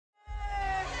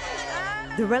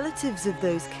The relatives of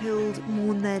those killed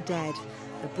mourn their dead.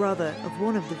 The brother of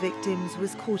one of the victims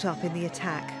was caught up in the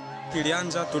attack.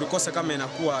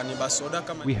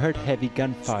 We heard heavy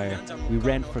gunfire. We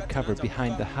ran for cover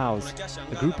behind the house.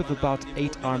 A group of about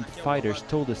 8 armed fighters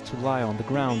told us to lie on the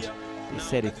ground. They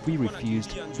said if we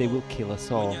refused, they will kill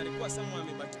us all.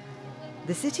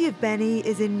 The city of Beni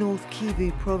is in North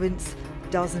Kivu province.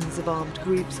 Dozens of armed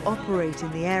groups operate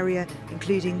in the area,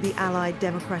 including the Allied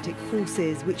Democratic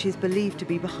Forces, which is believed to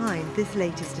be behind this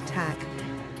latest attack.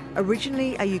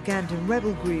 Originally a Ugandan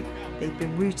rebel group, they've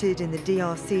been rooted in the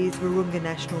DRC's Virunga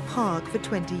National Park for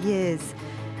 20 years.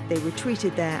 They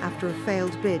retreated there after a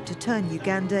failed bid to turn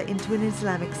Uganda into an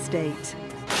Islamic state.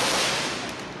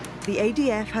 The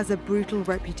ADF has a brutal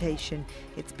reputation.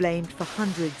 It's blamed for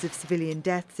hundreds of civilian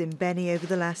deaths in Beni over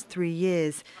the last 3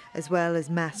 years, as well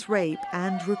as mass rape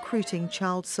and recruiting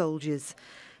child soldiers.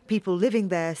 People living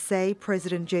there say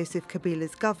President Joseph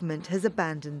Kabila's government has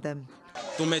abandoned them.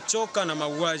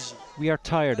 We are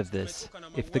tired of this.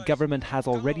 If the government has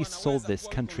already sold this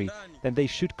country, then they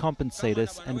should compensate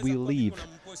us and we'll leave.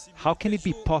 How can it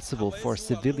be possible for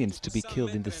civilians to be killed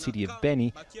in the city of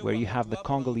Beni, where you have the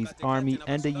Congolese army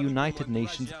and a United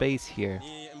Nations base here?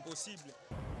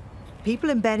 People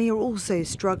in Beni are also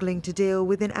struggling to deal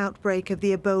with an outbreak of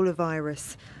the Ebola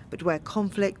virus. But where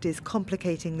conflict is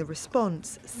complicating the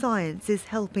response, science is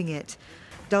helping it.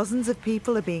 Dozens of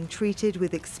people are being treated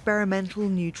with experimental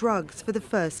new drugs for the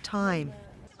first time.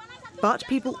 But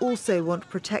people also want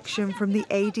protection from the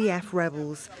ADF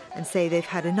rebels and say they've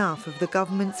had enough of the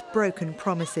government's broken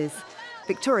promises.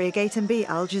 Victoria Gatenby,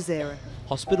 Al Jazeera.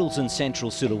 Hospitals in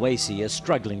central Sulawesi are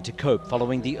struggling to cope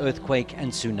following the earthquake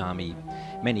and tsunami.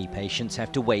 Many patients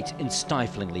have to wait in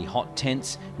stiflingly hot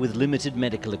tents with limited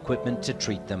medical equipment to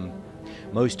treat them.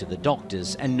 Most of the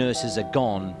doctors and nurses are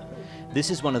gone. This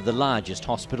is one of the largest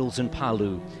hospitals in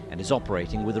Palu and is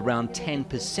operating with around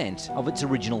 10% of its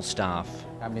original staff.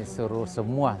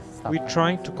 We're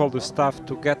trying to call the staff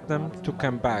to get them to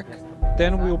come back.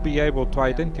 Then we'll be able to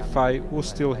identify who's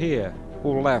still here,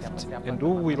 who left, and who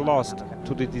we lost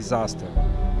to the disaster.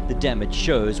 The damage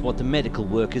shows what the medical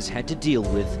workers had to deal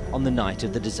with on the night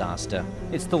of the disaster.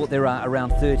 It's thought there are around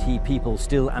 30 people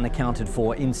still unaccounted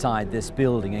for inside this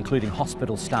building, including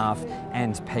hospital staff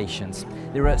and patients.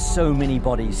 There are so many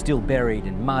bodies still buried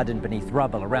in mud and beneath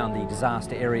rubble around the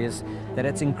disaster areas that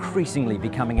it's increasingly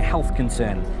becoming a health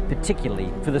concern,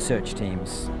 particularly for the search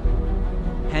teams.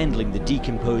 Handling the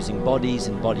decomposing bodies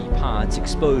and body parts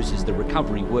exposes the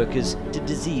recovery workers to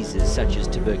diseases such as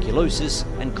tuberculosis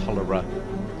and cholera.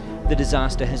 The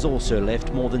disaster has also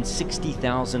left more than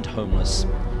 60,000 homeless.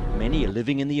 Many are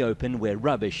living in the open where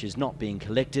rubbish is not being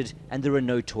collected and there are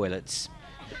no toilets.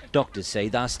 Doctors say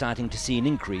they're starting to see an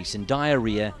increase in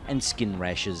diarrhea and skin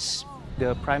rashes.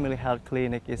 The primary health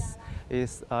clinic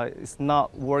is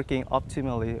not working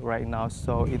optimally right now,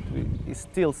 so it is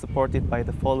still supported by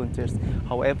the volunteers.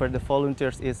 However, the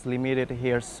volunteers is limited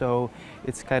here, so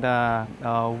it's kind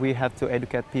of we have to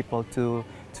educate people to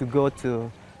go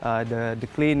to the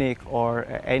clinic or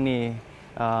any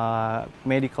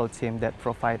medical team that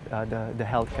provide the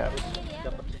health care.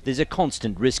 There's a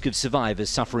constant risk of survivors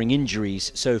suffering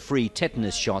injuries, so free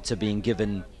tetanus shots are being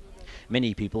given.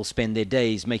 Many people spend their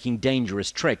days making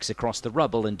dangerous treks across the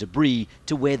rubble and debris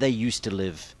to where they used to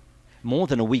live. More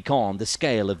than a week on, the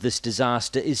scale of this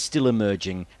disaster is still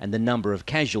emerging and the number of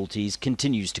casualties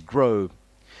continues to grow.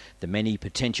 The many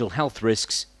potential health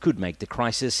risks could make the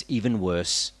crisis even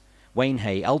worse. Wayne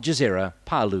Hay, Al Jazeera,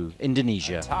 Palu,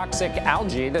 Indonesia. Toxic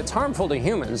algae that's harmful to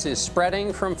humans is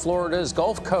spreading from Florida's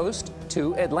Gulf Coast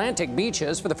to Atlantic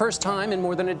beaches for the first time in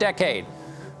more than a decade.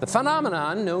 The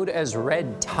phenomenon, known as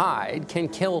red tide, can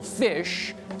kill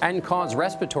fish and cause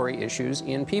respiratory issues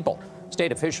in people.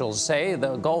 State officials say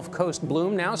the Gulf Coast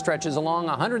bloom now stretches along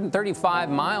 135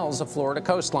 miles of Florida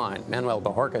coastline. Manuel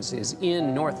Bajorquez is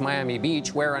in North Miami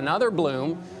Beach, where another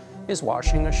bloom is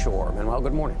washing ashore. Manuel,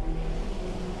 good morning.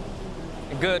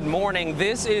 Good morning.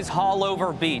 This is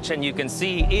Hallover Beach, and you can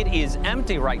see it is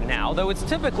empty right now, though it's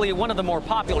typically one of the more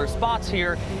popular spots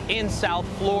here in South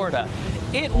Florida.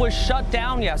 It was shut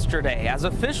down yesterday as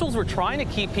officials were trying to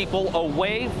keep people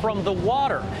away from the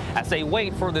water as they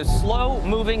wait for this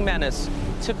slow-moving menace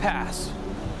to pass.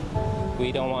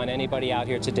 We don't want anybody out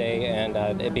here today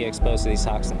and be exposed to these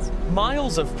toxins.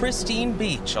 Miles of pristine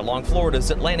beach along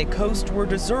Florida's Atlantic coast were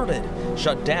deserted,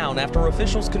 shut down after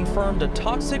officials confirmed a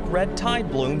toxic red tide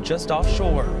bloom just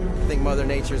offshore. I think Mother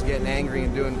Nature's getting angry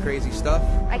and doing crazy stuff.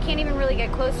 I can't even really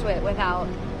get close to it without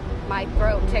my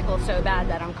throat tickles so bad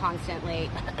that I'm constantly...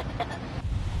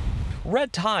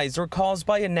 Red tides are caused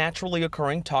by a naturally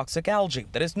occurring toxic algae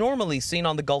that is normally seen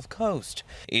on the Gulf Coast.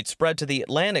 Its spread to the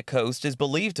Atlantic coast is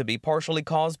believed to be partially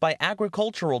caused by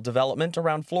agricultural development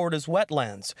around Florida's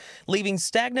wetlands, leaving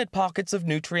stagnant pockets of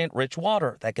nutrient-rich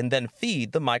water that can then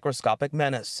feed the microscopic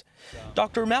menace.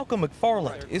 Dr. Malcolm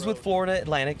McFarland is with Florida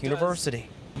Atlantic University.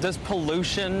 Does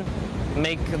pollution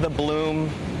make the bloom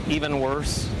even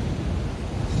worse?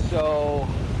 So,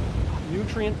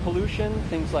 nutrient pollution,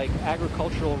 things like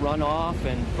agricultural runoff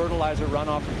and fertilizer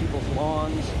runoff from people's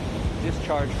lawns,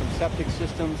 discharge from septic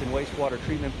systems and wastewater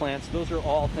treatment plants, those are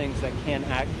all things that can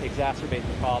exacerbate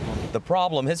the problem. The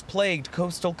problem has plagued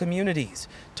coastal communities.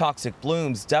 Toxic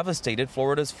blooms devastated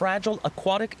Florida's fragile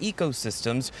aquatic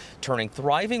ecosystems, turning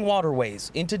thriving waterways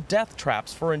into death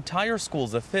traps for entire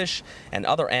schools of fish and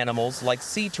other animals like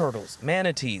sea turtles,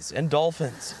 manatees, and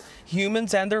dolphins.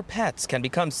 Humans and their pets can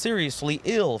become seriously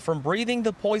ill from breathing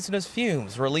the poisonous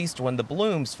fumes released when the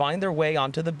blooms find their way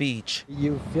onto the beach.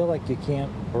 You feel like you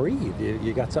can't breathe.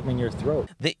 You got something in your throat.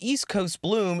 The East Coast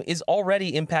bloom is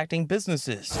already impacting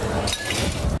businesses.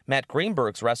 Matt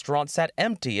Greenberg's restaurant sat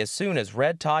empty as soon as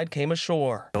red tide came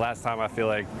ashore. The last time I feel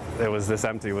like it was this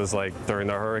empty was like during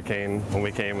the hurricane when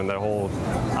we came and the whole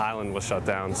island was shut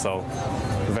down, so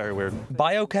very weird.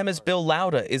 Biochemist Bill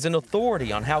Lauda is an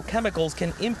authority on how chemicals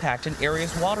can impact an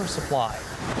area's water supply.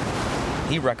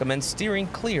 He recommends steering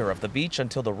clear of the beach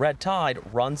until the red tide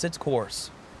runs its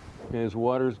course. As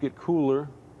waters get cooler,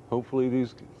 hopefully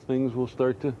these things will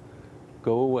start to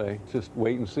go away. Just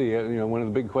wait and see. You know, one of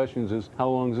the big questions is how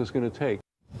long is this going to take?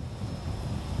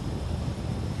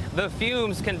 The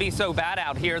fumes can be so bad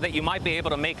out here that you might be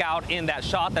able to make out in that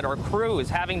shot that our crew is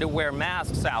having to wear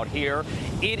masks out here.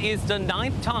 It is the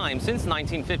 9th time since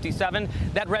 1957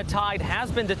 that red tide has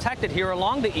been detected here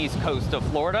along the east coast of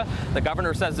Florida. The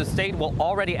governor says the state will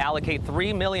already allocate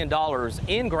 $3 million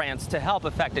in grants to help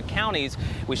affected counties.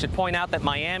 We should point out that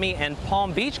Miami and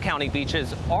Palm Beach County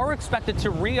beaches are expected to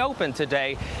reopen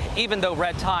today, even though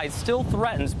red tide still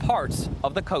threatens parts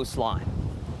of the coastline.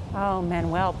 Oh,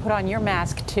 Manuel, put on your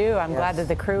mask, too. I'm glad that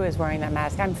the crew is wearing that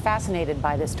mask. I'm fascinated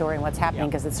by this story and what's happening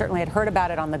because it certainly had heard about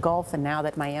it on the Gulf, and now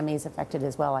that Miami is affected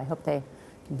as well, I hope they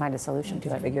can find a solution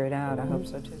to it. Figure it out. I hope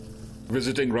so, too.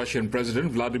 Visiting Russian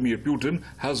President Vladimir Putin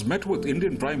has met with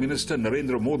Indian Prime Minister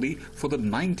Narendra Modi for the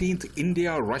 19th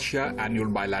India-Russia Annual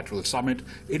Bilateral Summit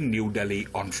in New Delhi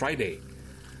on Friday.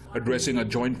 Addressing a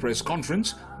joint press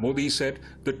conference, Modi said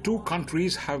the two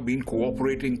countries have been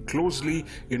cooperating closely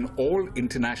in all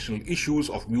international issues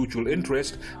of mutual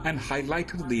interest and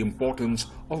highlighted the importance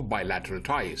of bilateral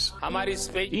ties.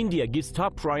 India gives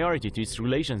top priority to its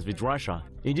relations with Russia.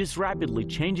 In this rapidly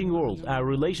changing world, our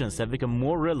relations have become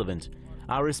more relevant.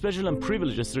 Our special and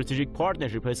privileged strategic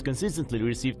partnership has consistently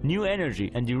received new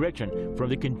energy and direction from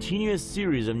the continuous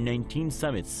series of 19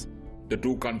 summits. The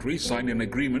two countries signed an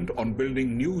agreement on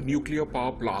building new nuclear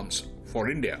power plants for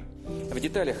India.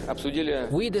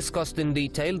 We discussed in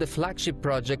detail the flagship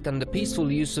project and the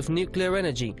peaceful use of nuclear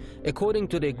energy. According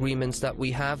to the agreements that we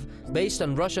have, based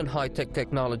on Russian high-tech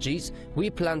technologies, we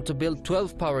plan to build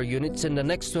 12 power units in the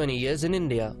next 20 years in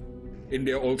India.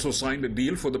 India also signed a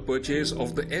deal for the purchase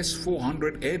of the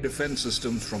S-400 air defense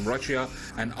systems from Russia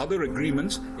and other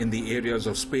agreements in the areas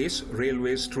of space,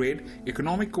 railways, trade,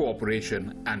 economic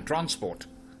cooperation and transport.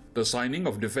 The signing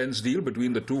of defense deal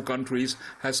between the two countries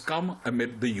has come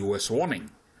amid the US warning.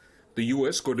 The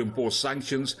US could impose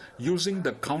sanctions using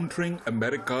the Countering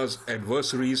America's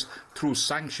Adversaries Through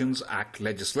Sanctions Act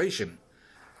legislation.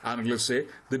 Analysts say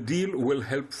the deal will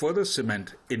help further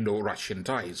cement Indo-Russian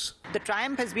ties. The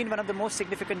triumph has been one of the most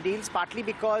significant deals, partly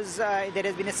because there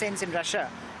has been a sense in Russia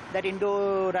that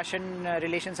Indo-Russian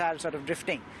relations are sort of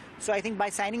drifting. So I think by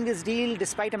signing this deal,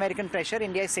 despite American pressure,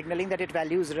 India is signaling that it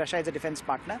values Russia as a defense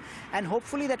partner. And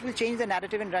hopefully that will change the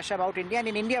narrative in Russia about India and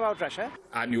in India about Russia.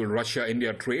 Annual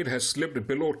Russia-India trade has slipped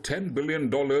below $10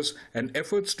 billion, and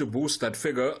efforts to boost that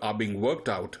figure are being worked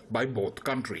out by both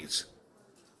countries.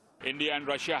 India and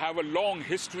Russia have a long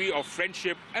history of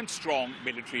friendship and strong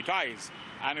military ties.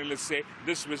 Analysts say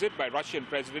this visit by Russian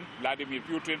President Vladimir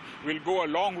Putin will go a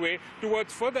long way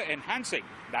towards further enhancing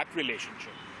that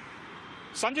relationship.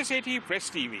 Sanjay Sethi,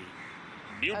 Press TV,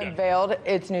 New Delhi. Unveiled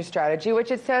its new strategy, which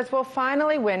it says will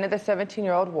finally win the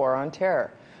 17-year-old war on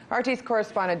terror. RT's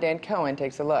correspondent Dan Cohen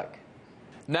takes a look.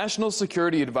 National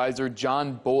Security Advisor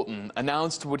John Bolton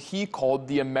announced what he called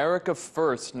the America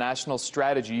First national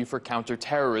strategy for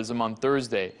counterterrorism on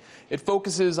Thursday. It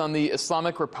focuses on the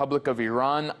Islamic Republic of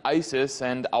Iran, ISIS,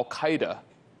 and al-Qaeda.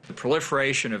 The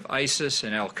proliferation of ISIS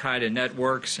and al-Qaeda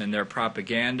networks and their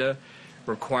propaganda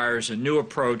requires a new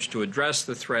approach to address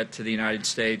the threat to the United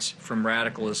States from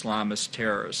radical Islamist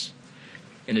terrorists.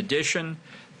 In addition,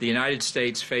 the United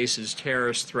States faces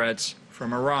terrorist threats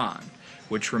from Iran,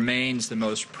 which remains the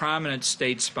most prominent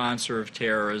state sponsor of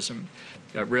terrorism,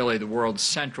 really the world's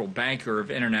central banker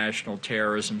of international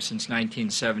terrorism since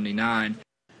 1979.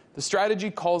 The strategy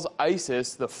calls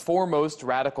ISIS the foremost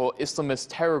radical Islamist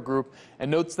terror group and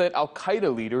notes that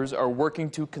al-Qaeda leaders are working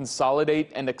to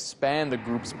consolidate and expand the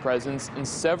group's presence in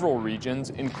several regions,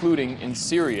 including in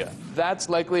Syria. That's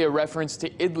likely a reference to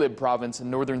Idlib province in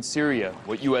northern Syria,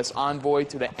 what U.S. envoy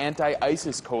to the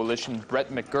anti-ISIS coalition Brett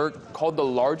McGurk called the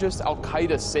largest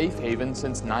al-Qaeda safe haven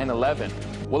since 9/11.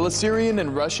 While a Syrian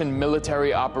and Russian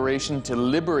military operation to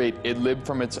liberate Idlib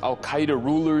from its al-Qaeda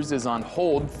rulers is on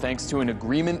hold thanks to an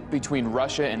agreement between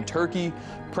Russia and Turkey,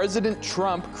 President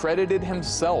Trump credited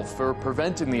himself for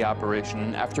preventing the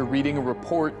operation after reading a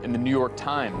report in the New York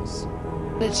Times.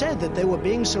 It said that they were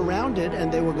being surrounded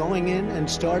and they were going in and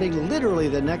starting literally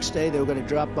the next day they were going to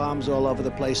drop bombs all over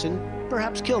the place and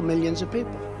perhaps kill millions of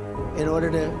people in order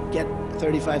to get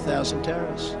 35,000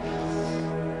 terrorists.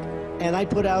 And I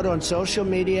put out on social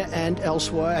media and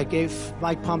elsewhere, I gave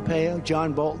Mike Pompeo,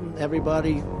 John Bolton,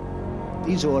 everybody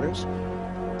these orders.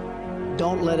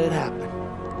 Don't let it happen.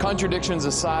 Contradictions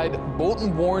aside,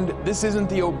 Bolton warned this isn't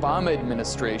the Obama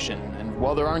administration, and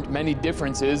while there aren't many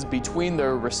differences between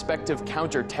their respective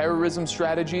counter-terrorism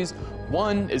strategies,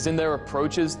 one is in their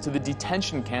approaches to the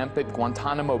detention camp at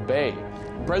Guantanamo Bay.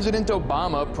 President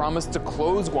Obama promised to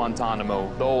close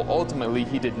Guantanamo, though ultimately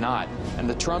he did not. And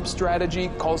the Trump strategy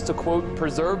calls to, quote,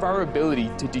 preserve our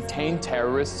ability to detain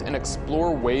terrorists and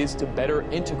explore ways to better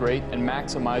integrate and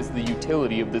maximize the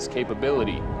utility of this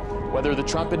capability. Whether the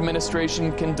Trump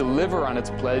administration can deliver on its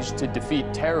pledge to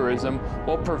defeat terrorism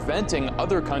while preventing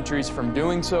other countries from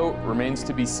doing so remains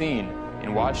to be seen.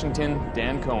 In Washington,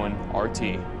 Dan Cohen,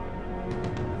 RT.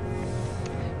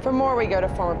 For more, we go to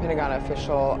former Pentagon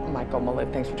official Michael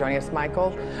Maloof. Thanks for joining us,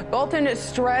 Michael. Bolton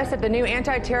stressed that the new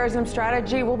anti-terrorism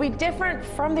strategy will be different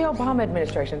from the Obama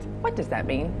administration's. What does that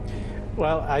mean?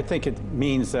 Well, I think it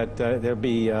means that there'll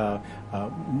be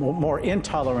more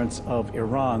intolerance of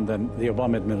Iran than the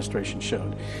Obama administration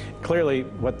showed. Clearly,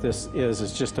 what this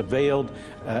is just a veiled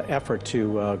effort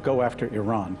to go after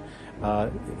Iran.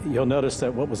 You'll notice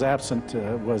that what was absent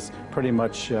was pretty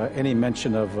much any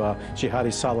mention of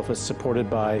jihadi Salafists supported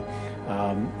by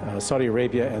Saudi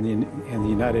Arabia and the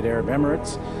United Arab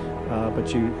Emirates,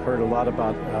 but you heard a lot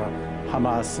about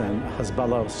Hamas and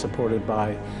Hezbollah supported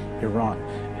by Iran.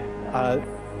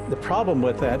 The problem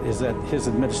with that is that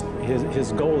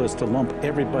his goal is to lump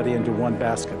everybody into one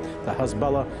basket. The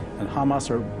Hezbollah and Hamas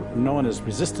are known as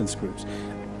resistance groups.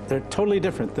 They're totally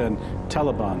different than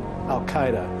Taliban,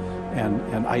 Al-Qaeda,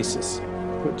 and ISIS,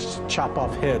 which chop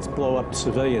off heads, blow up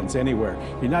civilians anywhere.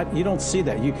 You don't see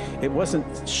that. It wasn't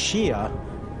Shia,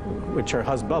 which are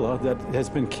Hezbollah, that has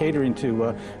been catering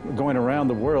to going around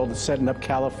the world, setting up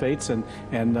caliphates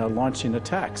and launching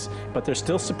attacks. But they're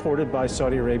still supported by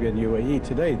Saudi Arabia and UAE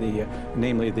today,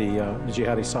 namely the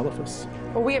jihadi Salafists.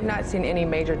 Well, we have not seen any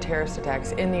major terrorist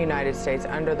attacks in the United States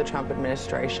under the Trump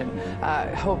administration.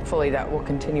 Hopefully that will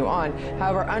continue on.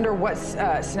 However, under what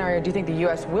scenario do you think the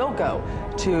U.S.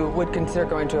 would consider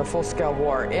going to a full-scale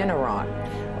war in Iran?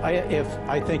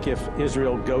 I think if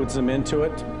Israel goads them into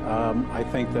it, I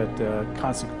think that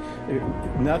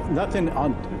nothing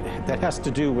that has to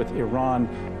do with Iran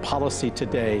policy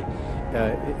today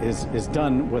is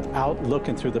done without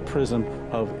looking through the prism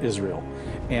of Israel.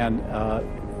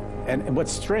 And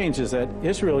what's strange is that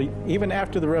Israel, even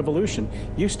after the revolution,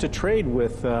 used to trade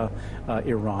with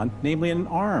Iran, namely in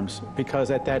arms, because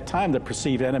at that time the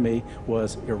perceived enemy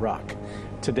was Iraq.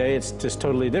 Today it's just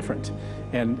totally different.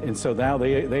 And so now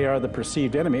they are the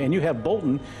perceived enemy. And you have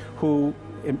Bolton, who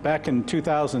back in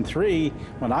 2003,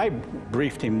 when I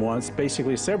briefed him once,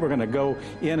 basically said we're going to go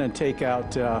in and take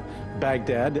out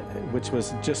Baghdad, which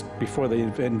was just before the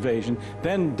invasion,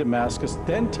 then Damascus,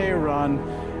 then Tehran,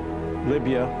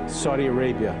 Libya, Saudi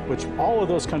Arabia, which all of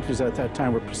those countries at that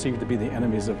time were perceived to be the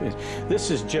enemies of Israel. This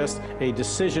is just a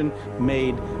decision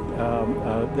made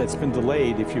that's been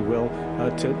delayed, if you will,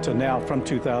 to now from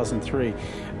 2003.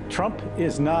 Trump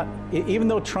is not, even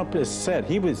though Trump has said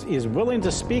he is willing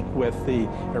to speak with the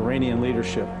Iranian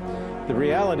leadership, the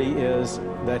reality is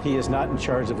that he is not in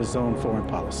charge of his own foreign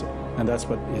policy. And that's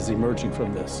what is emerging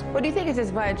from this. What do you think is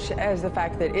as much as the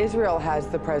fact that Israel has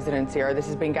the presidency, or this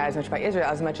is being guided as much by Israel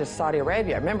as much as Saudi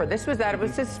Arabia? Remember, it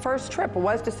was his first trip,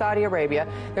 was to Saudi Arabia.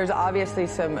 There's obviously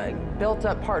some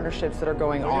built-up partnerships that are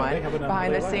going on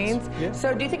behind the scenes. Yeah.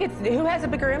 So do you think who has a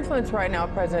bigger influence right now,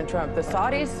 President Trump, the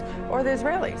Saudis or the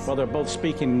Israelis? Well, they're both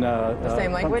speaking the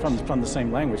same language? From the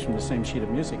same language, from the same sheet of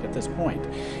music at this point.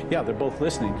 Yeah, they're both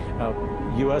listening.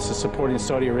 U.S. is supporting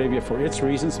Saudi Arabia for its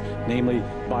reasons, namely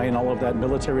buying all of that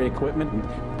military equipment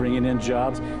and bringing in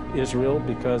jobs. Israel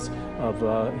because of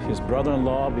his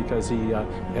brother-in-law, because he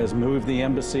has moved the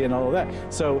embassy and all of that.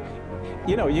 So,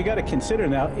 you know, you got to consider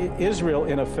now, Israel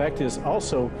in effect is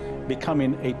also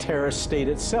becoming a terrorist state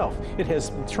itself. It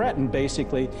has threatened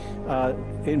basically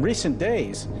in recent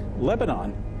days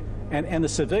Lebanon and the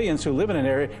civilians who live in an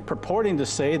area, purporting to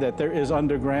say that there is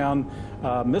underground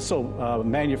missile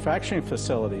manufacturing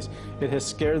facilities. It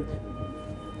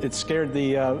scared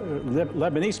the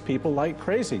Lebanese people like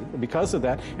crazy because of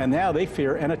that, and now they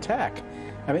fear an attack.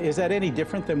 I mean, is that any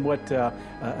different than what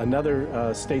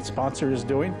another state sponsor is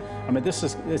doing? I mean, this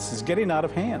is getting out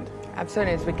of hand.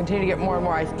 Absolutely. As we continue to get more and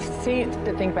more, I seem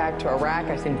to think back to Iraq.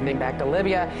 I seem to think back to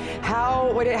Libya.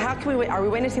 How can we? Are we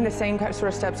witnessing the same sort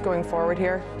of steps going forward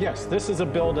here? Yes, this is a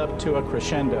build-up to a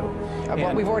crescendo of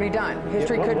what we've already done.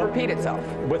 History could repeat itself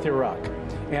with Iraq.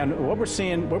 And what we're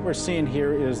seeing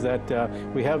here is that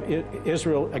we have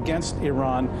Israel against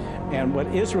Iran, and what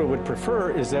Israel would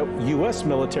prefer is that U.S.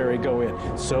 military go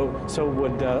in. So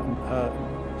would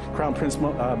Crown Prince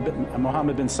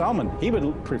Mohammed bin Salman. He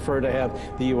would prefer to have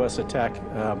the U.S. attack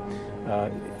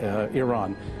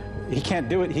Iran. He can't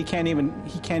do it. He can't even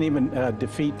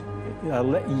defeat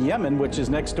Yemen, which is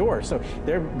next door. So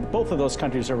both of those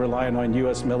countries are relying on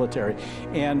U.S. military,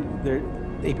 and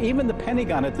even the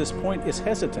Pentagon at this point is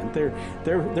hesitant.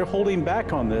 They're holding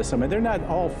back on this. I mean, they're not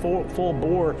all full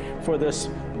bore for this.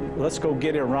 Let's go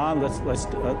get Iran.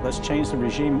 Let's change the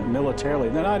regime militarily.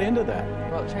 They're not into that.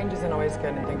 Well, change isn't always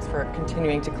good, and thanks for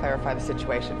continuing to clarify the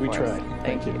situation for us. We try.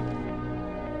 Thank you.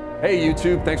 Hey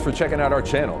YouTube, thanks for checking out our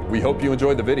channel. We hope you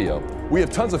enjoyed the video. We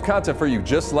have tons of content for you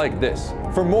just like this.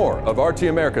 For more of RT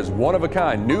America's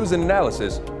one-of-a-kind news and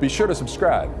analysis, be sure to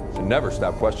subscribe and never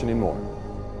stop questioning more.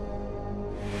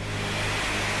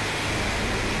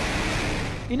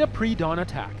 In a pre-dawn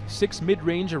attack, 6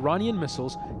 mid-range Iranian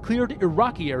missiles cleared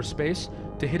Iraqi airspace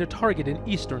to hit a target in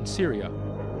eastern Syria,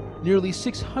 nearly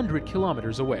 600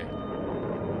 kilometers away.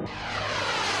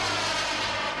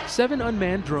 7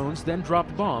 unmanned drones then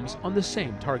dropped bombs on the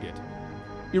same target.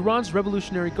 Iran's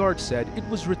Revolutionary Guard said it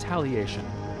was retaliation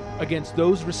against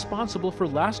those responsible for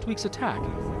last week's attack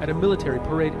at a military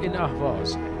parade in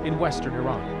Ahvaz in western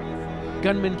Iran.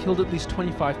 Gunmen killed at least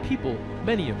 25 people,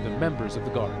 many of them members of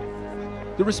the Guard.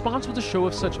 The response was a show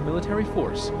of such military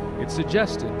force, it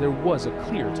suggested there was a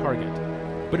clear target.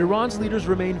 But Iran's leaders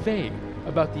remain vague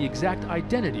about the exact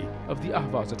identity of the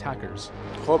Ahvaz attackers.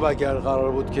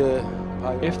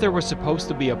 If there was supposed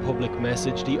to be a public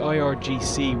message, the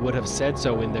IRGC would have said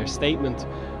so in their statement.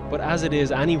 But as it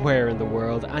is anywhere in the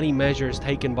world, any measures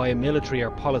taken by a military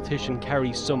or politician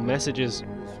carry some messages.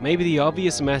 Maybe the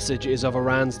obvious message is of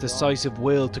Iran's decisive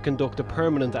will to conduct a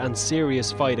permanent and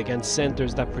serious fight against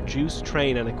centres that produce,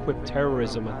 train and equip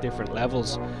terrorism at different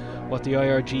levels. What the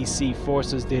IRGC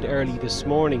forces did early this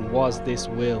morning was this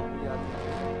will.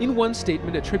 In one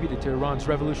statement attributed to Iran's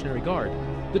Revolutionary Guard,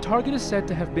 the target is said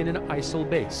to have been an ISIL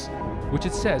base, which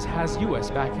it says has US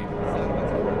backing.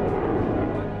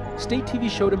 State TV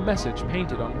showed a message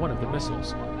painted on one of the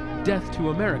missiles: "Death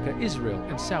to America, Israel,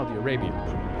 and Saudi Arabia."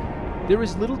 There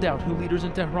is little doubt who leaders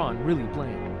in Tehran really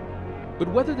blame. But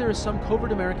whether there is some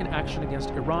covert American action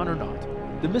against Iran or not,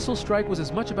 the missile strike was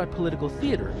as much about political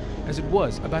theater as it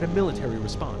was about a military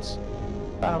response.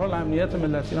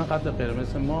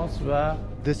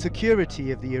 The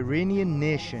security of the Iranian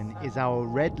nation is our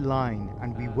red line,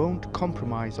 and we won't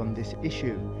compromise on this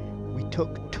issue. We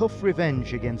took tough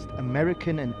revenge against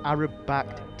American and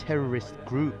Arab-backed terrorist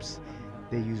groups.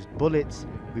 They used bullets,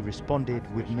 we responded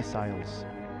with missiles.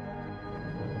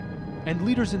 And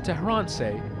leaders in Tehran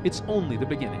say it's only the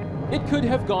beginning. It could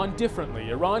have gone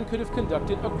differently. Iran could have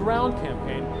conducted a ground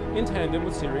campaign in tandem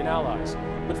with Syrian allies.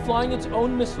 But flying its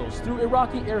own missiles through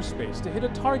Iraqi airspace to hit a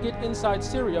target inside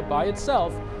Syria by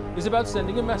itself is about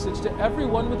sending a message to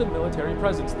everyone with a military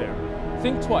presence there.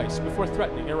 Think twice before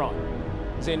threatening Iran.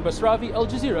 Zain Basravi, Al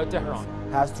Jazeera, Tehran.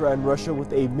 Has threatened Russia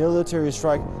with a military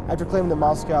strike after claiming that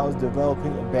Moscow is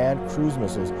developing banned cruise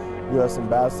missiles. U.S.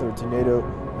 Ambassador to NATO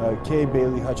Kay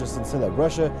Bailey Hutchison said that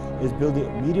Russia is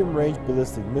building medium-range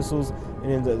ballistic missiles,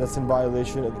 and that's in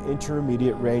violation of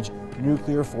Intermediate-Range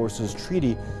Nuclear Forces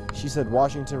Treaty. She said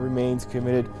Washington remains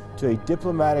committed to a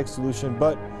diplomatic solution,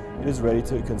 but it is ready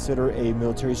to consider a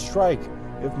military strike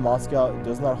if Moscow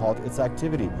does not halt its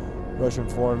activity. Russian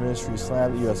Foreign Ministry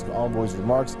slammed the U.S. envoy's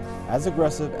remarks as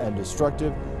aggressive and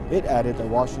destructive. It added that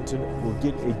Washington will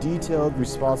get a detailed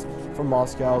response from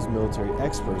Moscow's military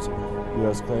experts. The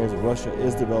U.S. claims Russia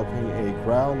is developing a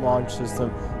ground launch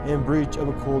system in breach of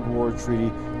a Cold War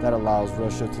treaty that allows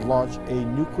Russia to launch a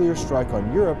nuclear strike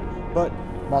on Europe, but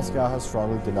Moscow has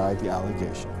strongly denied the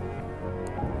allegation.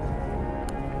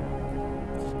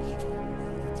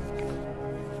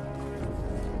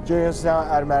 Joining us now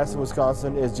out of Madison,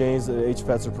 Wisconsin is James H.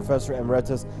 Fetzer, Professor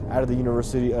Emeritus out of the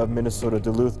University of Minnesota,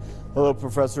 Duluth. Hello,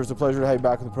 Professor. It's a pleasure to have you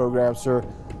back on the program, sir.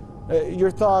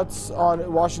 Your thoughts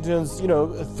on Washington's,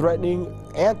 threatening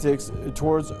antics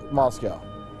towards Moscow?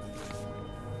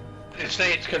 The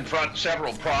states confront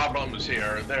several problems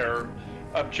here. They're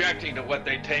objecting to what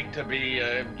they take to be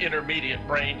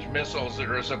intermediate-range missiles that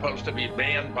are supposed to be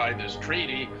banned by this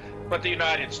treaty. But the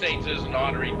United States isn't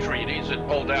honoring treaties. It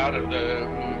pulled out of the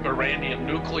Iranian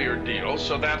nuclear deal,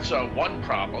 so that's one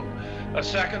problem. A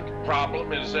second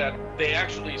problem is that they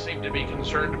actually seem to be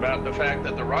concerned about the fact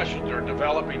that the Russians are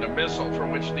developing a missile for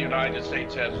which the United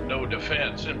States has no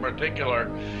defense. In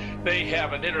particular, they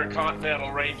have an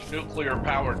intercontinental range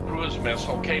nuclear-powered cruise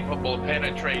missile capable of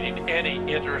penetrating any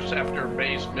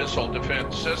interceptor-based missile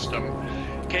defense system.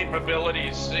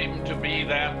 Capabilities seem to be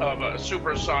that of a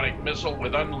supersonic missile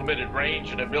with unlimited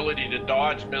range and ability to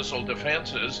dodge missile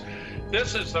defenses.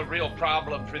 This is the real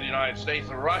problem for the United States.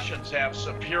 The Russians have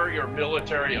superior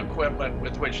military equipment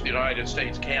with which the United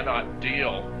States cannot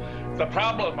deal. The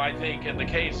problem, I think, in the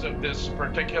case of this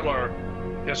particular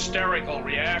hysterical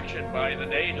reaction by the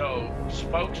NATO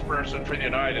spokesperson for the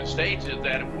United States is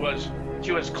that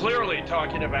she was clearly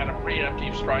talking about a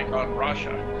preemptive strike on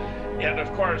Russia. And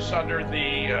of course, under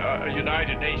the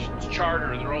United Nations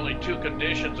Charter, there are only two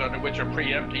conditions under which a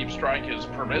preemptive strike is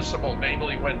permissible,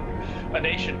 namely when a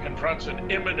nation confronts an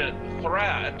imminent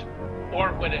threat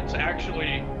or when it's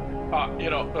actually,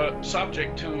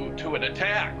 subject to an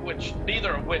attack,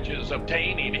 neither of which is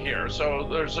obtaining here. So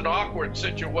there's an awkward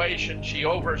situation. She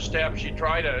overstepped. She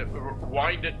tried to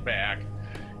wind it back.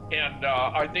 And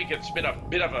I think it's been a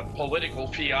bit of a political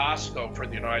fiasco for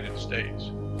the United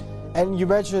States. And you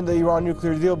mentioned the Iran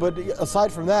nuclear deal, but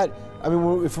aside from that, I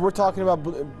mean, if we're talking about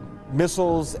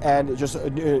missiles and just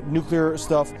nuclear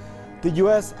stuff, the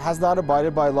U.S. has not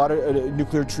abided by a lot of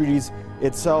nuclear treaties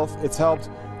itself. It's helped,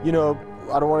 I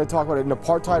don't want to talk about it, an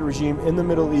apartheid regime in the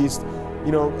Middle East,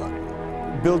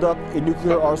 build up a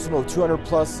nuclear arsenal of 200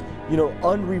 plus,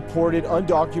 unreported,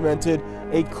 undocumented,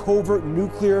 a covert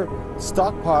nuclear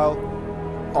stockpile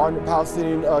on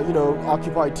Palestinian,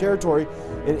 occupied territory.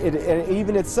 And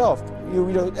even itself,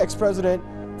 ex-president,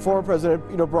 former president,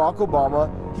 Barack Obama,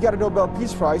 he got a Nobel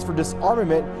Peace Prize for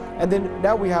disarmament, and then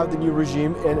now we have the new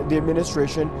regime and the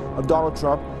administration of Donald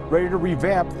Trump ready to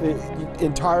revamp the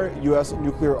entire U.S.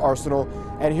 nuclear arsenal,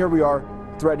 and here we are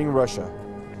threatening Russia.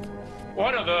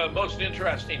 One of the most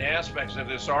interesting aspects of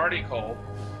this article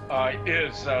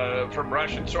is from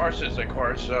Russian sources, of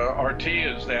course, RT,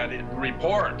 is that it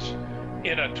reports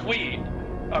in a tweet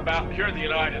about here the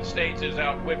United States is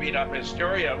out whipping up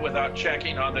hysteria without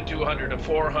checking on the 200 to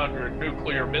 400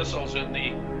 nuclear missiles in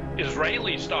the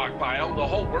Israeli stockpile. The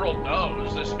whole world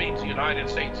knows this means the United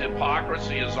States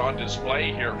hypocrisy is on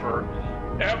display here for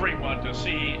everyone to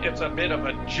see. It's a bit of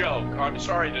a joke. I'm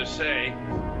sorry to say,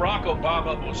 Barack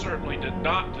Obama most certainly did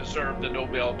not deserve the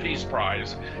Nobel Peace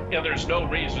Prize, and there's no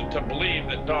reason to believe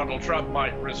that Donald Trump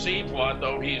might receive one,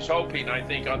 though he's hoping, I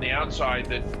think, on the outside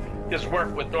that his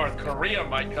work with North Korea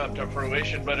might come to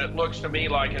fruition, but it looks to me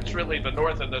like it's really the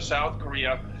North and the South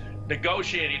Korea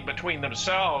negotiating between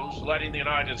themselves, letting the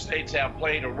United States have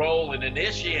played a role in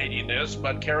initiating this,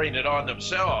 but carrying it on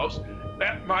themselves.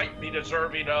 That might be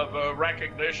deserving of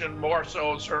recognition, more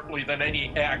so certainly than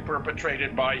any act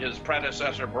perpetrated by his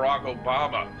predecessor, Barack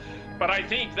Obama. But I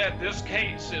think that this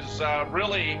case is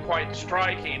really quite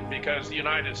striking because the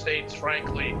United States,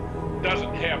 frankly,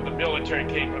 doesn't have the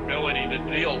military capability to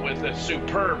deal with the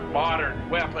superb modern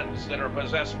weapons that are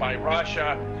possessed by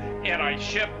Russia,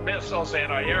 anti-ship missiles,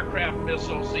 anti-aircraft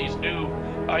missiles, these new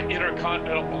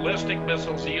intercontinental ballistic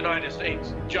missiles. The United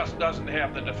States just doesn't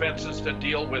have the defenses to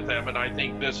deal with them, and I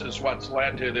think this is what's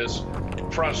led to this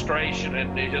frustration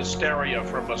and hysteria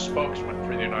from a spokesman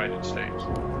for the United States.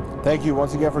 Thank you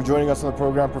once again for joining us on the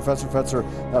program, Professor Fetzer.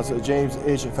 That's James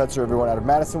H. Fetzer, everyone, out of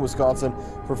Madison, Wisconsin,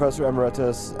 Professor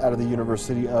Emeritus out of the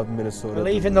University of Minnesota.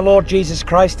 Believe in the Lord Jesus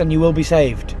Christ and you will be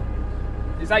saved.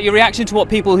 Is that your reaction to what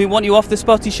people who want you off the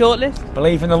Spotty shortlist?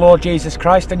 Believe in the Lord Jesus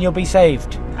Christ and you'll be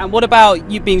saved. And what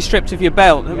about you being stripped of your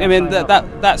belt? I mean,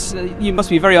 that's you must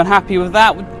be very unhappy with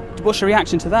that. What's your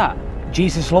reaction to that?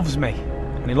 Jesus loves me,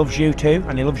 and he loves you too,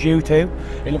 and he loves you too.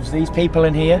 He loves these people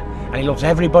in here, and he loves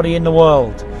everybody in the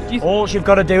world. All you've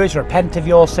got to do is repent of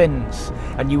your sins,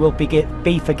 and you will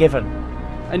be forgiven.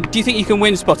 And do you think you can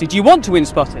win Spotty? Do you want to win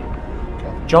Spotty?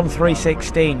 John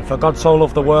 3:16, for God so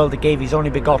loved the world, he gave his only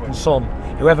begotten Son.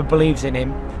 Whoever believes in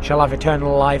him shall have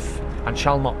eternal life and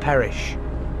shall not perish.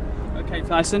 Okay,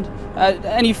 Tyson.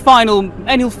 Any final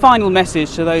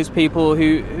message to those people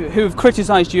who have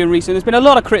criticised you in recent? There's been a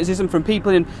lot of criticism from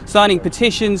people in signing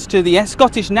petitions to the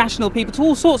Scottish National people, to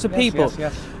all sorts of people.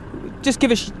 Yes. Just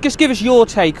give us your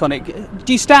take on it.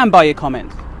 Do you stand by your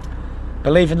comment?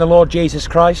 Believe in the Lord Jesus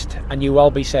Christ and you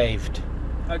will be saved.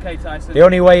 Okay, Tyson. The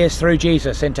only way is through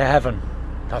Jesus into heaven.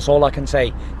 That's all I can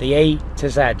say. The A to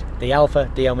Z, the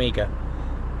Alpha, the Omega.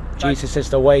 Jesus is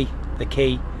the way, the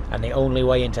key, and the only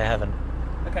way into heaven.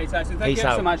 Okay, Tyson. Thank Peace you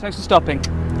out. so much. Thanks for stopping.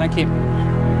 Thank you.